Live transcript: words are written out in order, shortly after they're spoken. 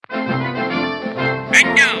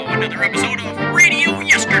And now, another episode of Radio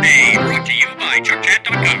Yesterday, brought to you by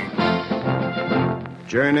ChuckChat.com.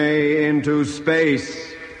 Journey into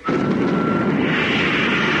space. The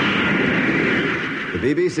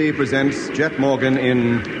BBC presents Jet Morgan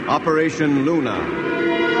in Operation Luna.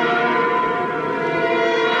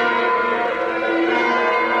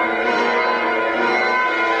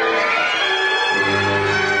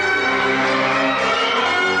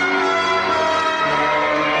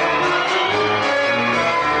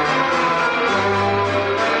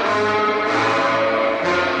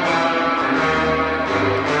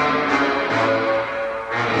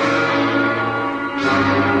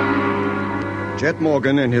 Jet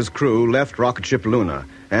Morgan and his crew left rocket ship Luna,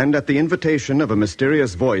 and at the invitation of a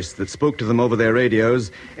mysterious voice that spoke to them over their radios,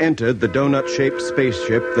 entered the donut-shaped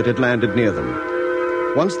spaceship that had landed near them.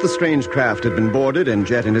 Once the strange craft had been boarded and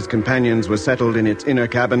Jet and his companions were settled in its inner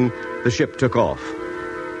cabin, the ship took off.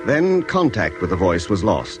 Then contact with the voice was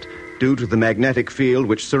lost, due to the magnetic field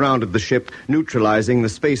which surrounded the ship, neutralizing the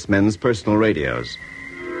spacemen's personal radios.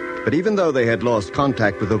 But even though they had lost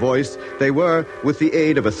contact with the voice, they were, with the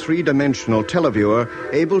aid of a three-dimensional televiewer,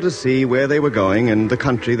 able to see where they were going and the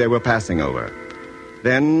country they were passing over.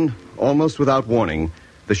 Then, almost without warning,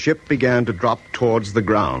 the ship began to drop towards the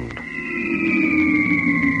ground.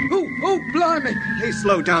 Oh, blimey! They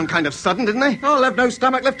slowed down kind of sudden, didn't they? I'll have no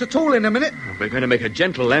stomach left at all in a minute. We're going to make a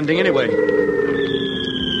gentle landing anyway.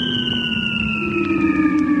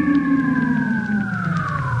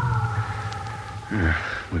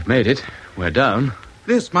 We've made it. We're down.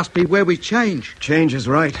 This must be where we change. Change is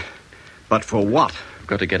right. But for what? We've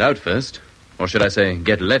got to get out first. Or should I say,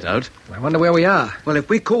 get let out? I wonder where we are. Well, if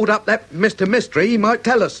we called up that Mr. Mystery, he might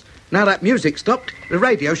tell us. Now that music stopped, the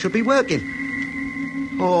radio should be working.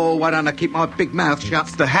 Oh, why don't I keep my big mouth shut?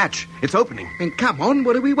 It's the hatch. It's opening. And come on,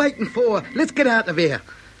 what are we waiting for? Let's get out of here.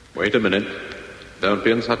 Wait a minute. Don't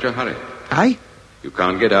be in such a hurry. Eh? You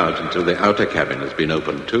can't get out until the outer cabin has been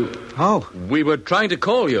opened, too. Oh. We were trying to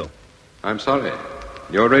call you. I'm sorry.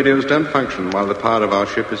 Your radios don't function while the power of our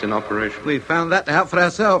ship is in operation. We found that out for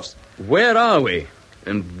ourselves. Where are we?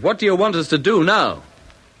 And what do you want us to do now?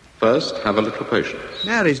 First, have a little patience.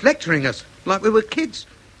 Now he's lecturing us, like we were kids.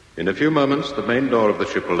 In a few moments, the main door of the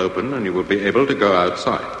ship will open and you will be able to go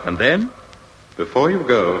outside. And then? Before you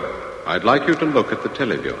go, I'd like you to look at the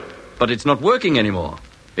televiewer. But it's not working anymore.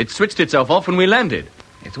 It switched itself off when we landed.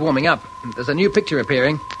 It's warming up. There's a new picture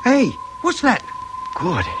appearing. Hey, what's that?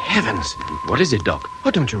 Good heavens. What is it, Doc?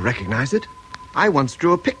 Oh, don't you recognize it? I once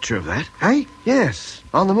drew a picture of that. Hey? Yes,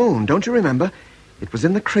 on the moon. Don't you remember? It was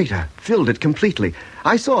in the crater, filled it completely.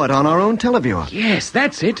 I saw it on our own televiewer. Yes,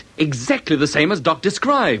 that's it. Exactly the same as Doc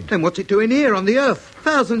described. Then what's it doing here on the Earth?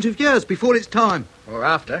 Thousands of years before its time. Or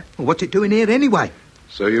after. Well, what's it doing here anyway?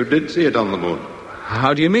 So you did see it on the moon?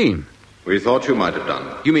 How do you mean? We thought you might have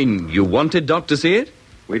done. You mean you wanted Doc to see it?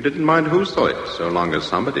 We didn't mind who saw it, so long as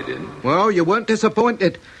somebody did. Well, you weren't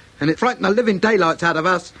disappointed. And it frightened the living daylights out of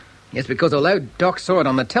us. Yes, because although Doc saw it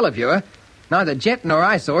on the televiewer, neither Jet nor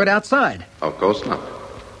I saw it outside. Of course not.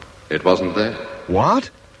 It wasn't there.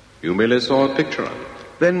 What? You merely saw a picture of it.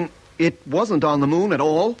 Then it wasn't on the moon at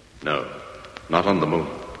all? No, not on the moon.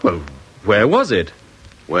 Well, where was it?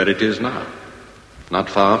 Where it is now. Not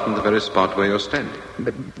far from the very spot where you're standing.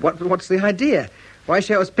 But what's the idea? Why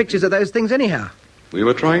show us pictures of those things anyhow? We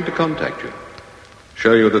were trying to contact you.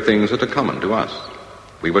 Show you the things that are common to us.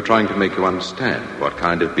 We were trying to make you understand what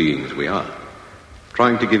kind of beings we are.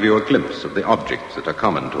 Trying to give you a glimpse of the objects that are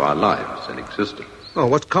common to our lives and existence. Oh,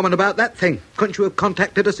 what's common about that thing? Couldn't you have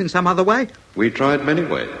contacted us in some other way? We tried many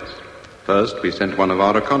ways. First, we sent one of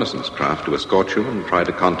our reconnaissance craft to escort you and try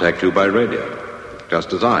to contact you by radio,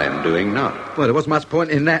 just as I am doing now. Well, there wasn't much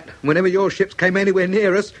point in that. Whenever your ships came anywhere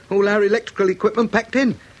near us, all our electrical equipment packed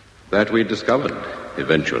in. That we discovered,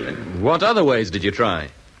 eventually. What other ways did you try?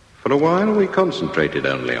 For a while, we concentrated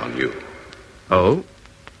only on you. Oh?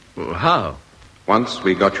 How? Once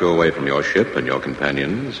we got you away from your ship and your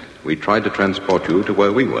companions, we tried to transport you to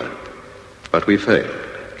where we were. But we failed.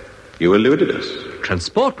 You eluded us.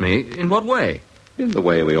 Transport me? In what way? In the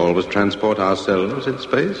way we always transport ourselves in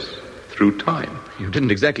space. Through time. You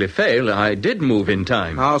didn't exactly fail. I did move in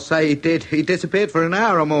time. I'll say he did. He disappeared for an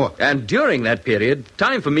hour or more. And during that period,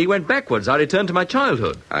 time for me went backwards. I returned to my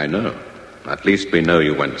childhood. I know. At least we know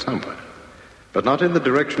you went somewhere. But not in the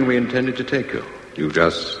direction we intended to take you. You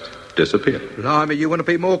just disappeared. Blimey, you want to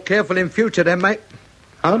be more careful in future then, mate.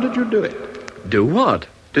 How did you do it? Do what?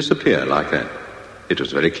 Disappear like that. It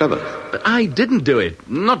was very clever. But I didn't do it.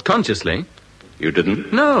 Not consciously. You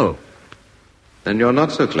didn't? No. Then you're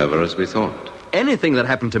not so clever as we thought. Anything that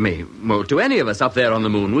happened to me, well, to any of us up there on the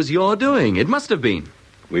moon, was your doing. It must have been.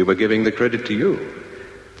 We were giving the credit to you.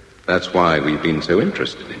 That's why we've been so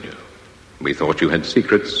interested in you. We thought you had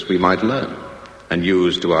secrets we might learn and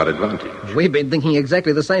use to our advantage. We've been thinking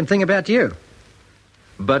exactly the same thing about you.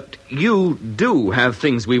 But you do have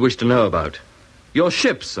things we wish to know about. Your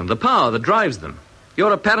ships and the power that drives them.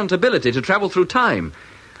 Your apparent ability to travel through time.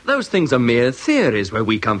 Those things are mere theories where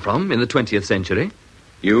we come from in the 20th century.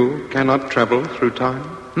 You cannot travel through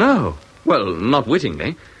time? No. Well, not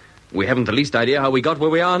wittingly. We haven't the least idea how we got where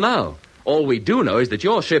we are now. All we do know is that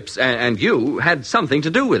your ships and you had something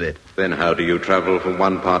to do with it. Then how do you travel from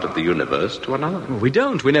one part of the universe to another? We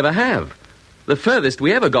don't. We never have. The furthest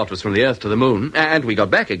we ever got was from the Earth to the Moon, and we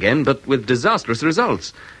got back again, but with disastrous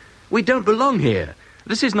results. We don't belong here.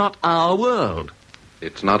 This is not our world.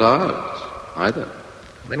 It's not ours, either.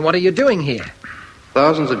 Then what are you doing here?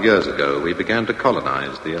 Thousands of years ago, we began to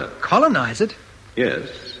colonize the Earth. Colonize it? Yes,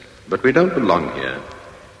 but we don't belong here.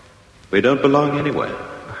 We don't belong anywhere.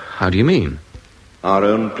 How do you mean? Our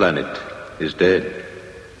own planet is dead.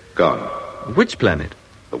 Gone. Which planet?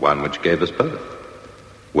 The one which gave us birth.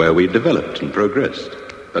 Where we developed and progressed.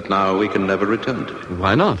 But now we can never return to it.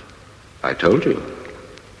 Why not? I told you.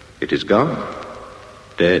 It is gone.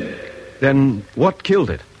 Dead. Then what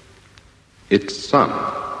killed it? Its sun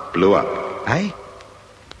blew up. Eh?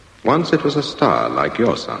 Once it was a star like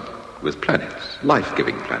your sun, with planets,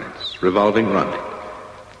 life-giving planets, revolving round it.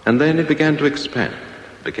 And then it began to expand,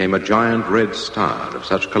 became a giant red star of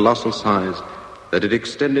such colossal size that it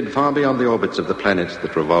extended far beyond the orbits of the planets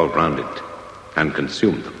that revolved round it, and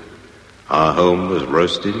consumed them. Our home was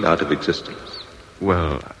roasted out of existence.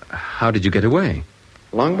 Well, how did you get away?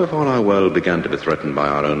 Long before our world began to be threatened by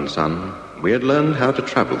our own sun, we had learned how to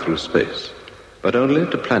travel through space, but only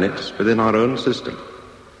to planets within our own system.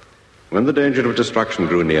 When the danger of destruction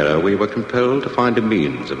grew nearer, we were compelled to find a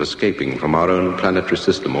means of escaping from our own planetary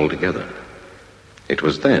system altogether. It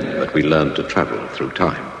was then that we learned to travel through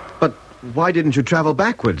time. But why didn't you travel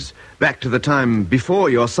backwards, back to the time before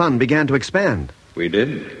your sun began to expand? We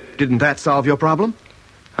did. Didn't that solve your problem?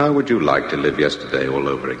 How would you like to live yesterday all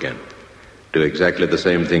over again? Do exactly the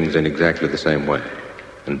same things in exactly the same way,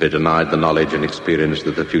 and be denied the knowledge and experience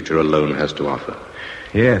that the future alone has to offer?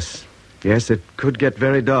 Yes. Yes, it could get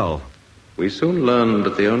very dull. We soon learned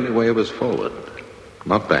that the only way was forward,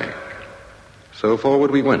 not back. So forward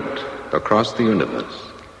we went, across the universe,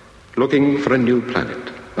 looking for a new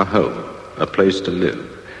planet, a home, a place to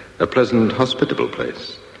live, a pleasant, hospitable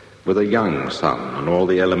place, with a young sun and all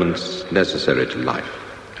the elements necessary to life.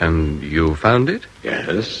 And you found it?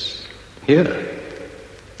 Yes, here,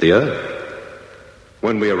 the Earth.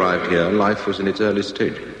 When we arrived here, life was in its early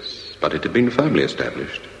stages, but it had been firmly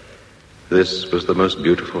established. This was the most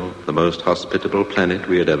beautiful, the most hospitable planet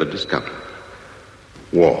we had ever discovered.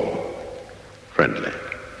 Warm, friendly.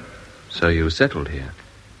 So you settled here?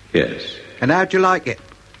 Yes. And how'd you like it?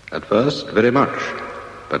 At first, very much.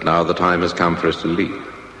 But now the time has come for us to leave.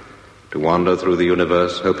 To wander through the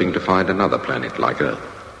universe, hoping to find another planet like Earth.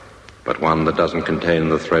 But one that doesn't contain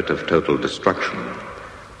the threat of total destruction,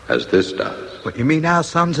 as this does. What, you mean our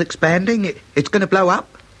sun's expanding? It's going to blow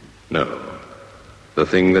up? No. The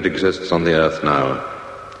thing that exists on the Earth now,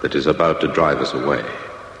 that is about to drive us away,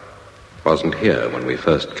 wasn't here when we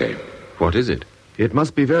first came. What is it? It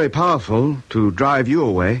must be very powerful to drive you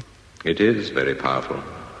away. It is very powerful.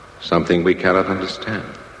 Something we cannot understand.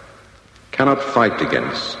 Cannot fight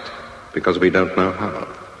against, because we don't know how.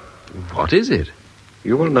 What is it?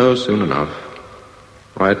 You will know soon enough.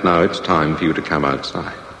 Right now it's time for you to come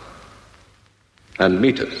outside. And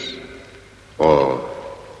meet us. Or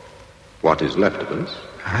what is left of us.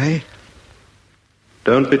 Eh?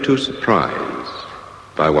 Don't be too surprised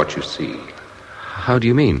by what you see. How do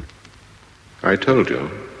you mean? I told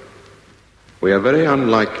you. We are very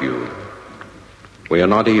unlike you. We are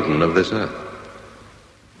not even of this Earth.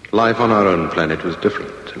 Life on our own planet was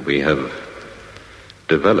different, and we have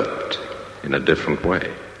developed in a different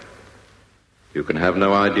way. You can have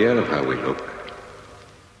no idea of how we look,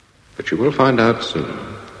 but you will find out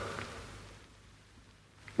soon.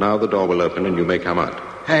 Now the door will open and you may come out.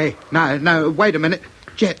 Hey, no, wait a minute.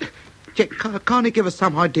 Jet, can't he give us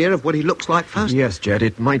some idea of what he looks like first? Yes, Jet,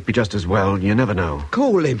 it might be just as well. You never know.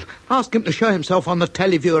 Call him. Ask him to show himself on the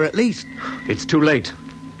televiewer at least. It's too late.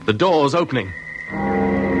 The door's opening.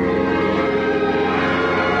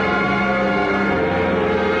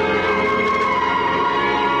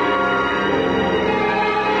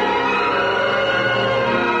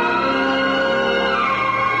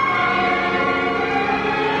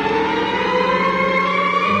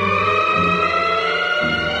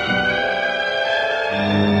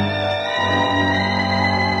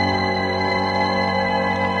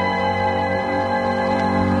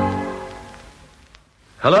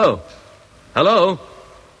 Hello? Hello?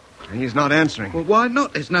 He's not answering. Well, why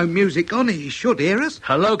not? There's no music on. He should hear us.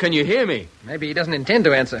 Hello, can you hear me? Maybe he doesn't intend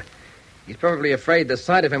to answer. He's probably afraid the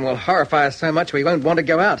sight of him will horrify us so much we won't want to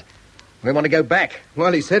go out. We want to go back.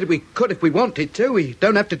 Well, he said we could if we wanted to. We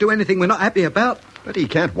don't have to do anything we're not happy about. But he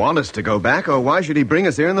can't want us to go back, or why should he bring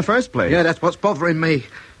us here in the first place? Yeah, that's what's bothering me.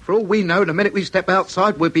 For all we know, the minute we step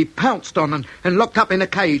outside, we'll be pounced on and locked up in a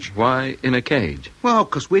cage. Why in a cage? Well,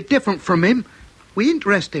 because we're different from him. We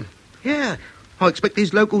interest him. Yeah. I expect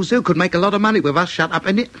these local zoo could make a lot of money with us shut up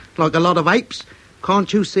in it, like a lot of apes.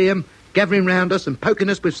 Can't you see 'em gathering round us and poking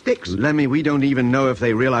us with sticks? Lemmy, we don't even know if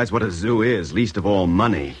they realize what a zoo is, least of all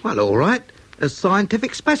money. Well, all right. As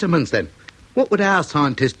scientific specimens, then. What would our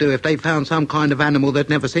scientists do if they found some kind of animal they'd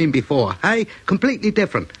never seen before? Hey, completely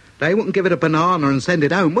different. They wouldn't give it a banana and send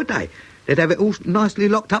it home, would they? They'd have it all nicely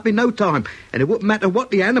locked up in no time, and it wouldn't matter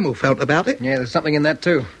what the animal felt about it. Yeah, there's something in that,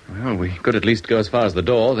 too. Well, we could at least go as far as the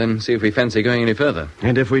door, then see if we fancy going any further.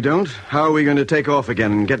 And if we don't, how are we going to take off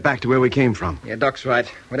again and get back to where we came from? Yeah, Doc's right.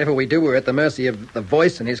 Whatever we do, we're at the mercy of the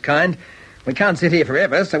voice and his kind. We can't sit here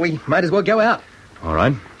forever, so we might as well go out. All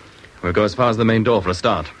right. We'll go as far as the main door for a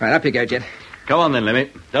start. Right, up you go, Jet. Go on then,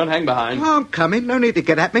 Lemmy. Don't hang behind. Oh, I'm coming. No need to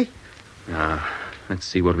get at me. Let's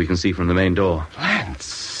see what we can see from the main door. Land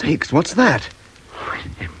sakes, what's that?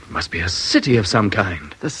 It must be a city of some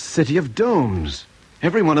kind. The City of Domes.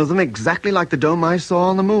 Every one of them exactly like the dome I saw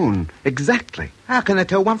on the moon. Exactly. How can I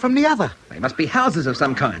tell one from the other? They must be houses of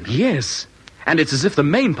some kind. Yes. And it's as if the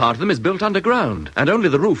main part of them is built underground, and only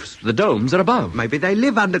the roofs, the domes, are above. Maybe they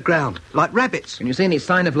live underground, like rabbits. Can you see any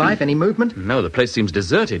sign of life, any movement? No, the place seems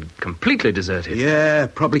deserted, completely deserted. Yeah,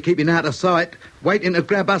 probably keeping out of sight, waiting to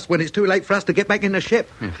grab us when it's too late for us to get back in the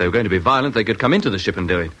ship. If they were going to be violent, they could come into the ship and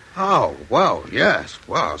do it. Oh, well, yes.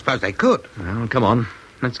 Well, I suppose they could. Well, come on.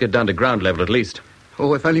 Let's get down to ground level at least.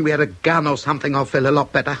 Oh, if only we had a gun or something, I'd feel a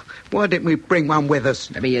lot better. Why didn't we bring one with us?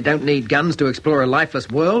 Maybe you don't need guns to explore a lifeless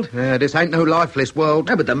world. Yeah, this ain't no lifeless world.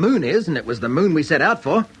 No, but the moon is, and it was the moon we set out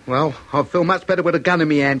for. Well, I feel much better with a gun in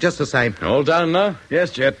my hand, just the same. All down now? Yes,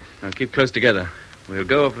 Jet. Now keep close together. We'll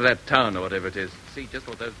go over to that town or whatever it is. See just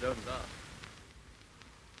what those domes are.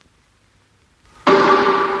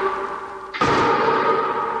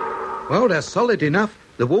 Well, they're solid enough.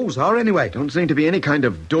 The walls are, anyway. Don't seem to be any kind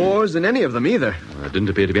of doors in any of them either. Well, there didn't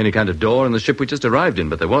appear to be any kind of door in the ship we just arrived in,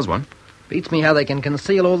 but there was one. Beats me how they can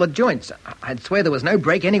conceal all the joints. I'd swear there was no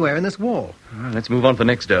break anywhere in this wall. Well, let's move on to the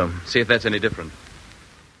next dome. See if that's any different.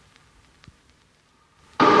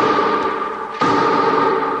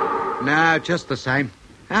 No, just the same.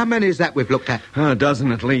 How many is that we've looked at? A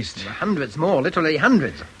dozen at least. Hundreds more, literally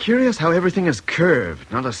hundreds. Curious how everything is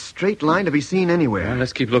curved. Not a straight line to be seen anywhere. Well,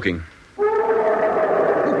 let's keep looking.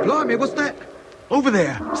 Oh, blimey, what's that? Over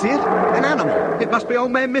there. See it? An animal. It must be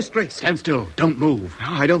Old Man Mystery. Stand still. Don't move. No,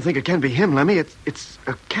 I don't think it can be him, Lemmy. It's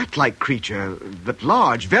a cat-like creature, but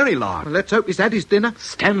large, very large. Well, let's hope he's had his dinner.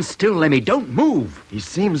 Stand still, Lemmy. Don't move. He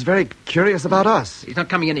seems very curious about us. He's not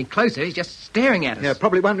coming any closer. He's just staring at us. Yeah,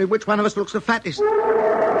 probably wondering which one of us looks the fattest.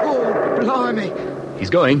 Oh, blimey. He's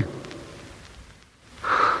going.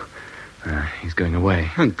 He's going away.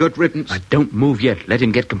 And good riddance. Don't move yet. Let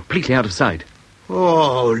him get completely out of sight.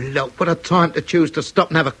 Oh, look, what a time to choose to stop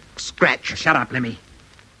and have a scratch. Shut up, Lemmy.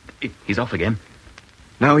 He's off again.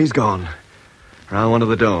 Now he's gone. Around one of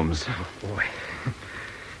the domes. Oh, boy.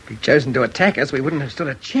 If he'd chosen to attack us, we wouldn't have stood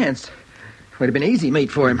a chance. Would have been easy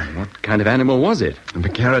meat for him. What kind of animal was it? A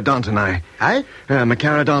Machaerodonti. Eh?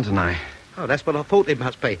 Machaerodonti. Oh, that's what I thought it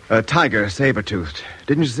must be. A tiger, saber-toothed.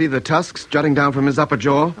 Didn't you see the tusks jutting down from his upper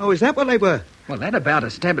jaw? Oh, is that what they were? Well, that about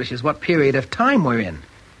establishes what period of time we're in.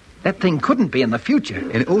 That thing couldn't be in the future.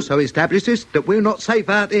 And it also establishes that we're not safe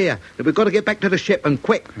out here, that we've got to get back to the ship and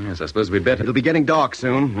quick. Yes, I suppose we'd better. It'll be getting dark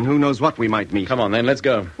soon, and who knows what we might meet. Come on, then, let's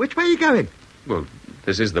go. Which way are you going? Well,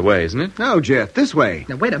 this is the way, isn't it? No, Jet, this way.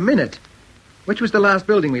 Now, wait a minute. Which was the last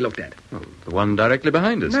building we looked at? Well, the one directly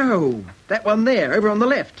behind us. No, that one there, over on the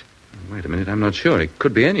left. Wait a minute, I'm not sure. It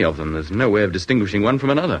could be any of them. There's no way of distinguishing one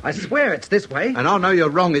from another. I swear it's this way. And I know you're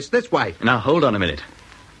wrong, it's this way. Now, hold on a minute.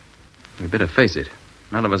 We'd better face it.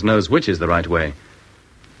 None of us knows which is the right way.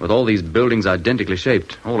 With all these buildings identically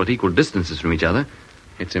shaped, all at equal distances from each other,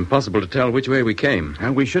 it's impossible to tell which way we came.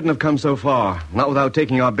 And we shouldn't have come so far, not without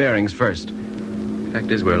taking our bearings first.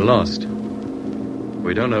 Fact is, we're lost.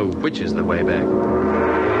 We don't know which is the way back.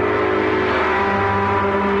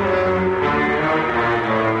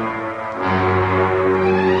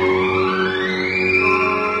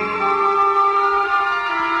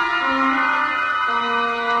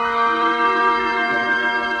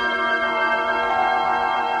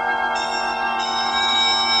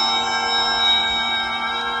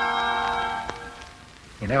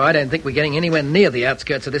 No, I don't think we're getting anywhere near the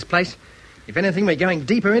outskirts of this place. If anything, we're going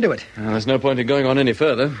deeper into it. There's no point in going on any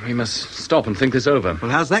further. We must stop and think this over. Well,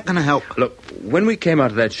 how's that going to help? Look, when we came out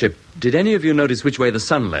of that ship, did any of you notice which way the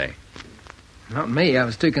sun lay? Not me. I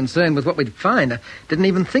was too concerned with what we'd find. I didn't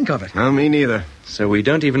even think of it. No, me neither. So we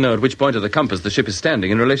don't even know at which point of the compass the ship is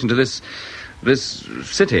standing in relation to this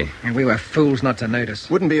city. And we were fools not to notice.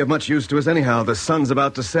 Wouldn't be of much use to us anyhow. The sun's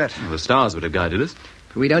about to set. Well, the stars would have guided us.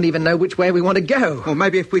 We don't even know which way we want to go. Or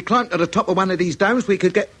maybe if we climbed to the top of one of these domes, we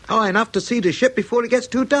could get high enough to see the ship before it gets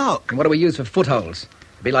too dark. And what do we use for footholds?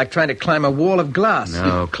 It'd be like trying to climb a wall of glass.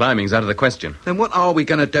 No, climbing's out of the question. Then what are we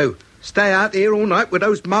going to do? Stay out here all night with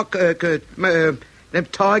those them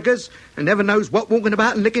tigers and never knows what walking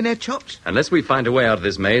about and licking their chops? Unless we find a way out of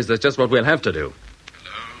this maze, that's just what we'll have to do.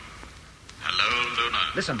 Hello, Luna.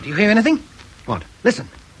 Listen, do you hear anything? What? Listen.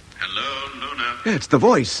 Hello, Luna. Yeah, it's the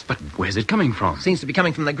voice. But where's it coming from? Seems to be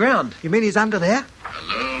coming from the ground. You mean he's under there?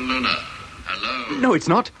 Hello, Luna. Hello. No, it's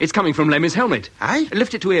not. It's coming from Lemmy's helmet. Eh?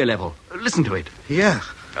 Lift it to ear level. Listen to it. Yeah,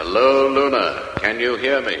 Hello, Luna. Can you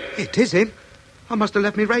hear me? it is him. I must have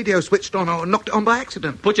left my radio switched on or knocked it on by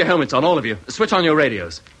accident. Put your helmets on, all of you. Switch on your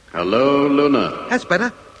radios. Hello, Luna. That's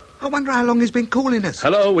better. I wonder how long he's been calling us.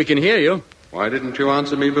 Hello, we can hear you. Why didn't you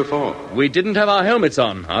answer me before? We didn't have our helmets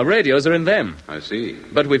on. Our radios are in them. I see.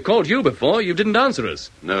 But we've called you before. You didn't answer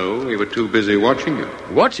us. No, we were too busy watching you,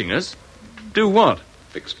 Watching us? Do what?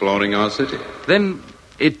 exploring our city. Then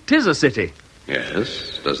it is a city.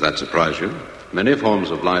 Yes, does that surprise you? Many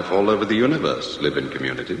forms of life all over the universe live in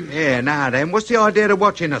communities. Yeah, now then, what's the idea of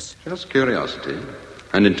watching us? Just curiosity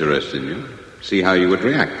and interest in you. See how you would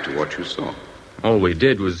react to what you saw. All we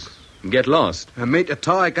did was get lost. And meet a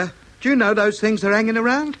tiger. Do you know those things are hanging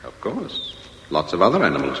around? Of course. Lots of other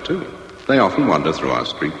animals, too. They often wander through our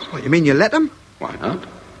streets. What, you mean you let them? Why not?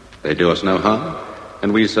 They do us no harm,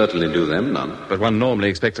 and we certainly do them none. But one normally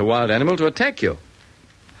expects a wild animal to attack you.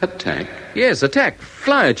 Attack? Yes, attack.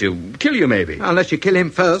 Fly at you. Kill you, maybe. Unless you kill him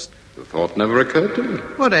first. The thought never occurred to me.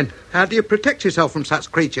 Well then, how do you protect yourself from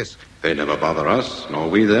such creatures? They never bother us, nor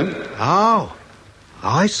we them. Oh,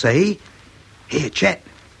 I see. Here, Chet.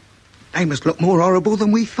 They must look more horrible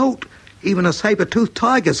than we thought. Even a saber-toothed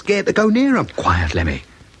tiger's scared to go near them. Quiet, Lemmy.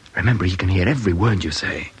 Remember, he can hear every word you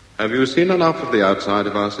say. Have you seen enough of the outside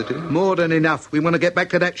of our city? More than enough. We want to get back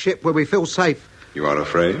to that ship where we feel safe. You are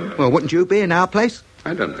afraid? Well, wouldn't you be in our place?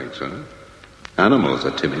 I don't think so. Animals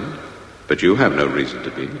are timid, but you have no reason to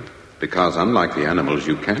be, because unlike the animals,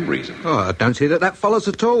 you can reason. Oh, I don't see that follows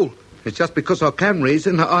at all. It's just because I can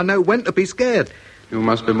reason that I know when to be scared. You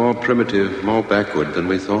must be more primitive, more backward than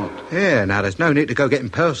we thought. Yeah, now there's no need to go getting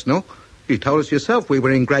personal. You told us yourself we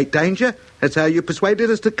were in great danger. That's how you persuaded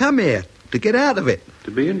us to come here, to get out of it.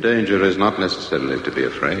 To be in danger is not necessarily to be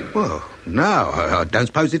afraid. Well, no, I don't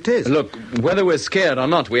suppose it is. Look, whether we're scared or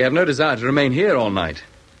not, we have no desire to remain here all night.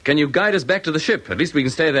 Can you guide us back to the ship? At least we can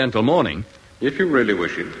stay there until morning. If you really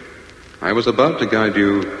wish it, I was about to guide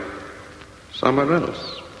you somewhere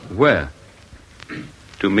else. Where?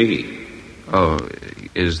 To me. Oh,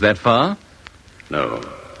 is that far? No.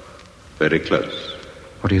 Very close.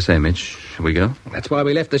 What do you say, Mitch? Shall we go? That's why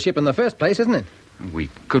we left the ship in the first place, isn't it? We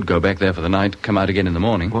could go back there for the night, come out again in the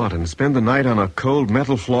morning. What, and spend the night on a cold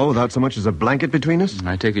metal floor without so much as a blanket between us?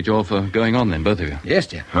 I take it you're all for going on then, both of you. Yes,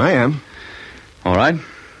 dear. I am. All right.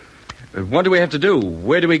 What do we have to do?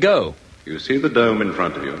 Where do we go? You see the dome in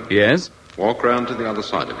front of you? Yes? Walk round to the other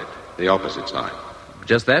side of it, the opposite side.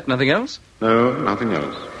 Just that? Nothing else? No, nothing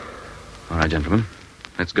else. All right, gentlemen.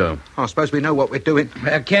 Let's go. I suppose we know what we're doing.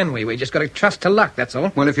 How can we? We just got to trust to luck, that's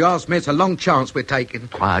all. Well, if you ask me, it's a long chance we're taking.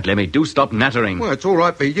 Quiet, Lemmy. Do stop nattering. Well, it's all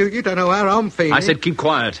right for you. You don't know how I'm feeling. I said keep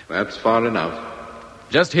quiet. That's far enough.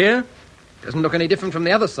 Just here? Doesn't look any different from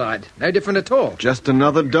the other side. No different at all. Just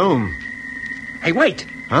another dome. Hey, wait!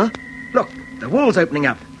 Huh? Look, the wall's opening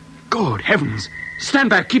up. Good heavens. Stand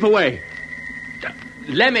back. Keep away.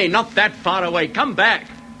 Lemmy, not that far away. Come back.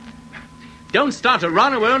 Don't start to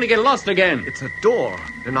run or we'll only get lost again. It's a door.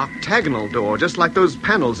 An octagonal door, just like those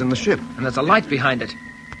panels in the ship. And there's a light behind it.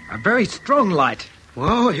 A very strong light.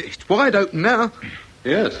 Well, it's wide open now.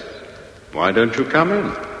 Yes. Why don't you come in?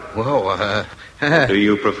 Well, Do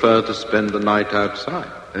you prefer to spend the night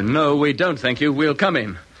outside? No, we don't, thank you. We'll come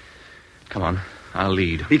in. Come on. I'll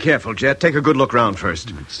lead. Be careful, Jet. Take a good look round first.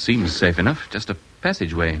 It seems safe enough. Just a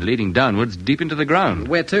passageway leading downwards deep into the ground.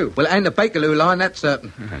 Where to? well, it ain't a Bakerloo line, that's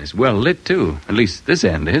certain. And it's well lit, too. At least this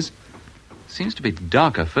end is. Seems to be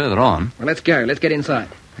darker further on. Well, let's go. Let's get inside.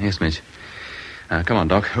 Yes, Mitch. Come on,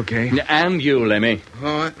 Doc. Okay. And you, Lemmy.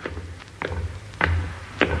 All right.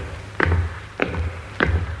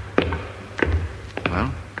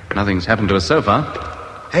 Well, nothing's happened to us so far.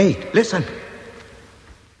 Hey, listen.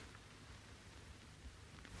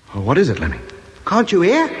 Oh, what is it, Lemmy? Can't you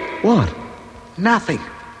hear? What? Nothing.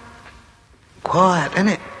 Quiet, isn't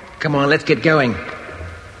it? Come on, let's get going.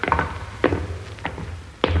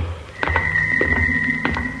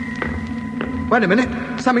 Wait a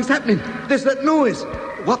minute. Something's happening. There's that noise.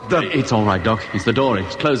 What the... It's all right, Doc. It's the door.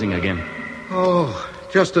 It's closing again. Oh,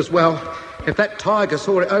 just as well. If that tiger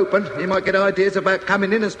saw it open, he might get ideas about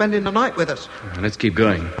coming in and spending the night with us. Let's keep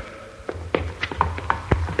going.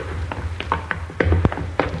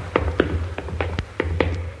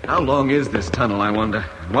 How long is this tunnel, I wonder?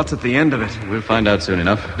 And what's at the end of it? We'll find out soon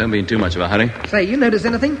enough. Don't be in too much of a hurry. Say, you notice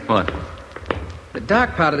anything? What? The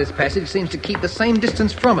dark part of this passage seems to keep the same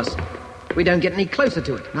distance from us. We don't get any closer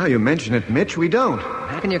to it. Now you mention it, Mitch, we don't.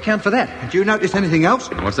 How can you account for that? Do you notice anything else?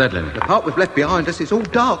 What's that, Lenny? The part we've left behind us is all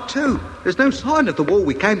dark, too. There's no sign of the wall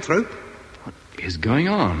we came through. What is going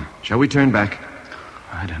on? Shall we turn back?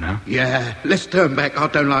 I don't know. Yeah, let's turn back. I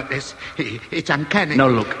don't like this. It's uncanny. No,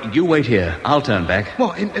 look, you wait here. I'll turn back.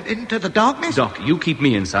 What, into the darkness? Doc, you keep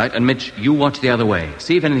me in sight, and Mitch, you watch the other way.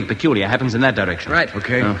 See if anything peculiar happens in that direction. Right.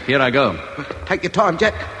 Okay. Here I go. Take your time,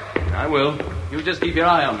 Jet. I will. You just keep your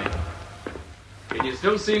eye on me. Can you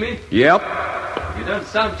still see me? Yep. You don't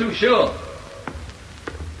sound too sure.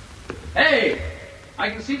 Hey! I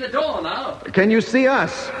can see the door now. Can you see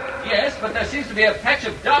us? Yes, but there seems to be a patch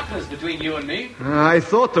of darkness between you and me. I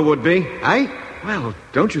thought there would be. Eh? Well,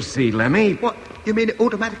 don't you see, Lemmy? What? You mean it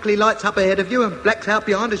automatically lights up ahead of you and blacks out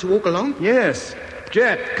behind as you walk along? Yes.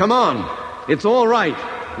 Jet, come on. It's all right.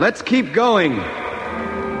 Let's keep going.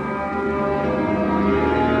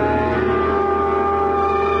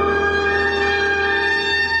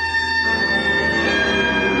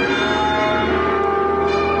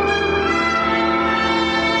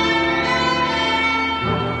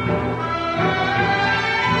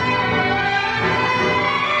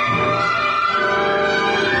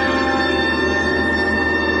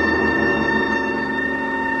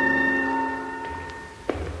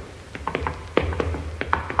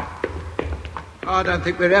 I don't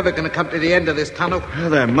think we're ever going to come to the end of this tunnel. Well,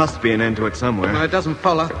 there must be an end to it somewhere. No, it doesn't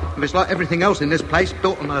follow. If it's like everything else in this place,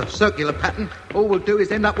 built on a circular pattern, all we'll do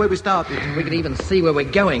is end up where we started. We can even see where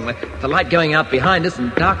we're going, with the light going out behind us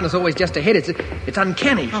and darkness always just ahead. It's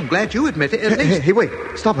uncanny. I'm glad you admit it, at least. Hey, wait.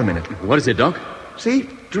 Stop a minute. What is it, Doc? See?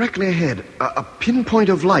 Directly ahead. A pinpoint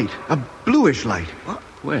of light. A bluish light.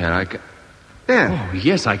 Where? There. Oh,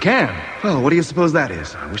 yes, I can. Well, what do you suppose that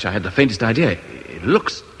is? I wish I had the faintest idea. It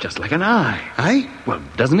looks just like an eye. Eh? Well,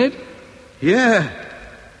 doesn't it? Yeah.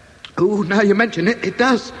 Oh, now you mention it, it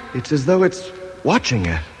does. It's as though it's watching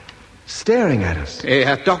us. Staring at us.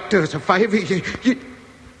 Yeah, Doctor, as a favour, you...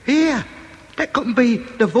 Here. That couldn't be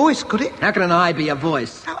the voice, could it? How can an eye be a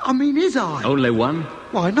voice? I mean, his eye. Only one?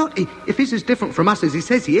 Why not? If he's as different from us as he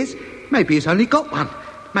says he is, maybe he's only got one.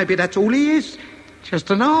 Maybe that's all he is.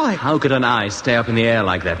 Just an eye. How could an eye stay up in the air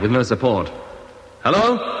like that with no support?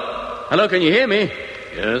 Hello? Hello, can you hear me?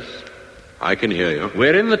 Yes, I can hear you.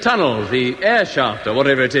 We're in the tunnel, the air shaft, or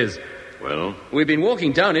whatever it is. Well, We've been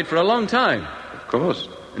walking down it for a long time. of course.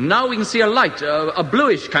 Now we can see a light, a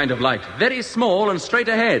bluish kind of light, very small and straight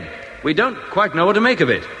ahead. We don't quite know what to make of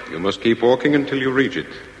it. You must keep walking until you reach it,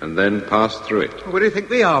 and then pass through it. What do you think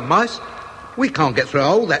we are, mice? We can't get through a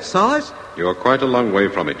hole that size. You are quite a long way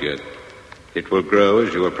from it yet. It will grow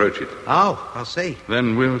as you approach it. Oh, I see.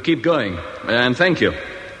 Then we'll keep going. And thank you.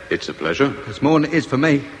 It's a pleasure. It's more than it is for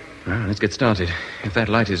me. Well, let's get started. If that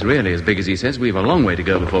light is really as big as he says, we've a long way to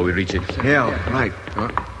go before we reach it. Yeah, right.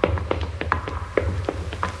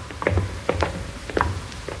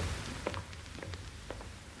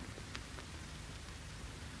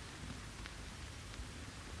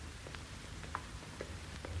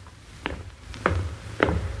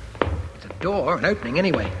 Door, an opening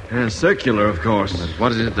anyway. Circular, of course. But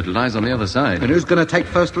what is it that lies on the other side? And who's going to take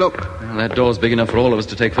first look? Well, that door's big enough for all of us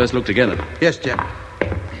to take first look together. Yes, Jack.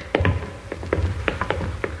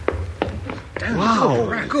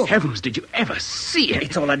 Wow. Good heavens, did you ever see it?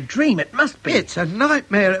 It's all a dream, it must be. It's a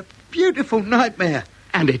nightmare, a beautiful nightmare.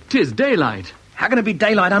 And it is daylight. How can it be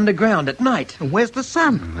daylight underground at night? And where's the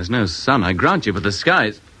sun? There's no sun, I grant you, but the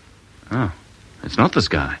sky's... Oh, it's not the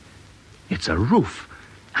sky. It's a roof.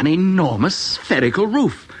 An enormous spherical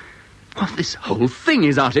roof. Well, this whole thing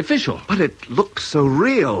is artificial. But it looks so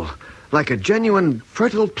real. Like a genuine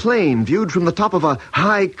fertile plain viewed from the top of a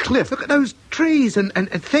high cliff. Look at those trees and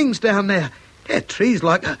things down there. They're trees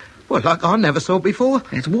like I never saw before.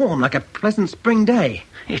 It's warm, like a pleasant spring day.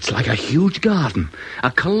 It's like a huge garden.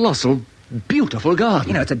 A colossal, beautiful garden.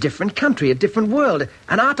 You know, it's a different country, a different world.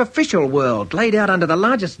 An artificial world laid out under the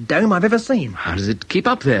largest dome I've ever seen. How does it keep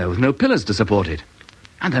up there with no pillars to support it?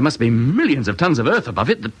 And there must be millions of tons of earth above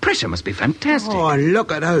it. The pressure must be fantastic. Oh,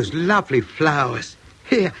 look at those lovely flowers.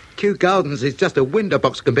 Here, Kew Gardens is just a window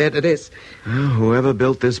box compared to this. Well, whoever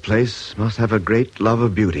built this place must have a great love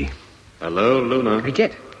of beauty. Hello, Luna. Hey,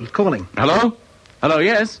 Jet, he's calling. Hello? Hello,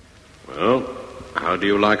 yes? Well, how do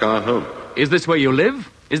you like our home? Is this where you live?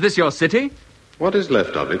 Is this your city? What is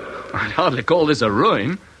left of it? I'd hardly call this a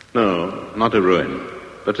ruin. No, not a ruin.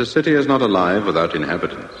 But a city is not alive without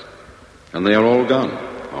inhabitants. And they are all gone,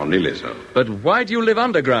 or nearly so. But why do you live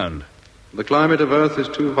underground? The climate of Earth is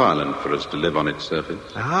too violent for us to live on its surface.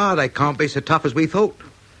 Ah, they can't be so tough as we thought.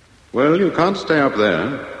 Well, you can't stay up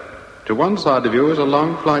there. To one side of you is a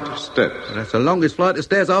long flight of steps. That's the longest flight of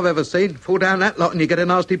stairs I've ever seen. Fall down that lot and you get a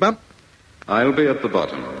nasty bump. I'll be at the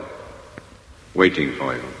bottom, waiting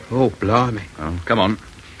for you. Oh, blimey. Oh, come on.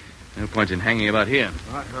 No point in hanging about here.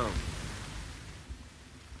 Right home.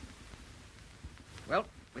 Well,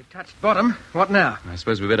 we've touched bottom. What now? I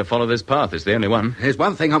suppose we better follow this path. It's the only one. There's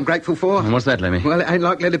one thing I'm grateful for. And what's that, Lemmy? Well, it ain't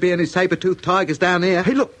likely to be any saber-toothed tigers down here.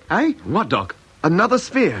 Hey, look. Eh? What, Doc? Another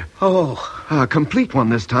sphere. Oh. A complete one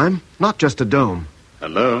this time. Not just a dome.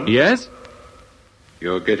 Hello? Yes?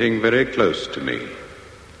 You're getting very close to me.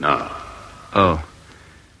 Now, Oh.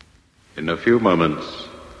 in a few moments,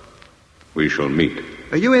 we shall meet.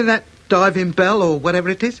 Are you in that diving bell or whatever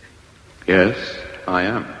it is? Yes, I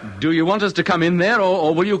am. Do you want us to come in there,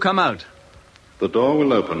 or will you come out? The door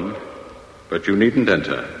will open, but you needn't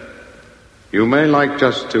enter. You may like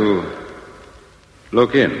just to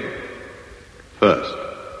look in first.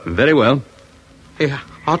 Very well. Here,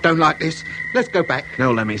 I don't like this. Let's go back.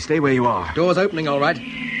 No, Lemmy, stay where you are. Door's opening, all right.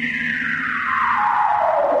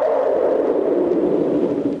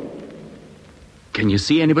 Can you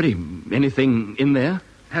see anybody? Anything in there?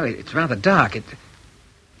 Oh, it's rather dark.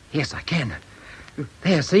 Yes, I can.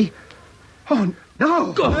 There, see? Oh,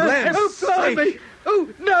 no! God, Lance, blimey! Oh,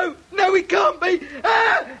 no, it can't be!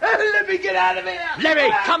 Let me get out of here!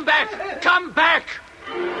 Lemmy, come back! Come back!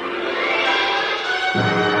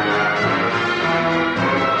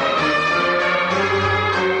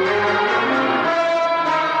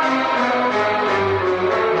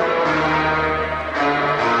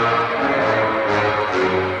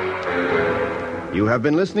 You have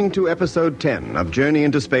been listening to episode 10 of Journey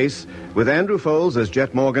into Space with Andrew Foles as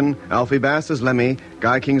Jet Morgan, Alfie Bass as Lemmy,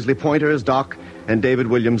 Guy Kingsley Pointer as Doc, and David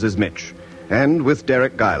Williams as Mitch, and with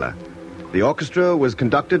Derek Geiler. The orchestra was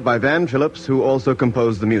conducted by Van Phillips, who also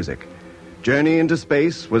composed the music. Journey into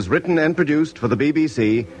Space was written and produced for the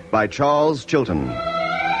BBC by Charles Chilton.